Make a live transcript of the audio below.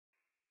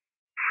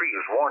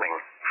freeze warning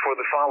for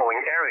the following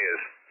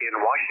areas in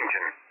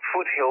Washington: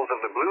 foothills of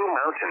the Blue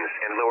Mountains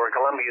and Lower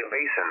Columbia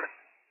Basin.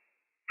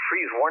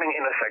 Freeze warning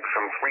in effect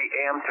from 3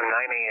 a.m. to 9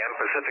 a.m.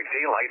 Pacific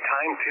Daylight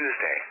Time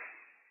Tuesday.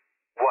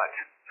 What?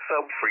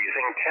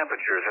 Sub-freezing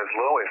temperatures as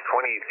low as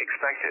 28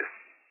 expected.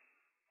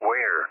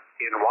 Where?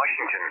 In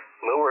Washington,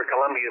 Lower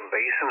Columbia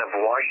Basin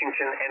of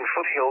Washington and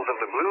foothills of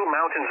the Blue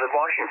Mountains of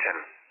Washington.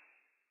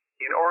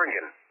 In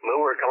Oregon,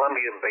 Lower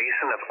Columbia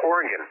Basin of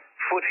Oregon,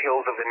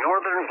 foothills of the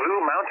Northern Blue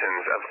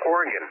Mountains of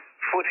Oregon,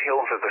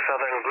 foothills of the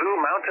Southern Blue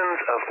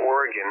Mountains of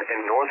Oregon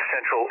and North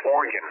Central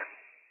Oregon.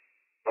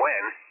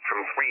 When?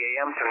 From 3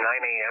 a.m. to 9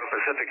 a.m.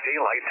 Pacific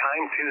Daylight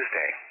Time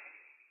Tuesday.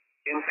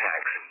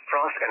 Impacts: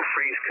 frost and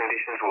freeze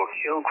conditions will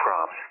kill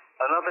crops,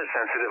 another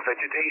sensitive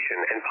vegetation,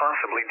 and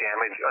possibly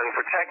damage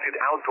unprotected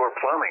outdoor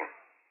plumbing.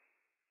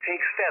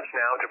 Take steps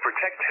now to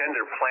protect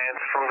tender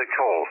plants from the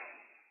cold.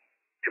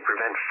 To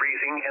prevent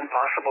freezing and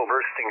possible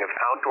bursting of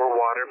outdoor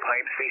water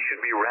pipes, they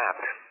should be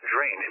wrapped,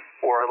 drained,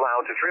 or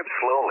allowed to drip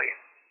slowly.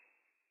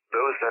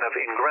 Those that have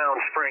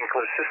in-ground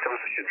sprinkler systems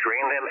should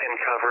drain them and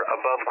cover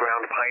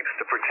above-ground pipes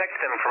to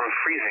protect them from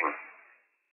freezing.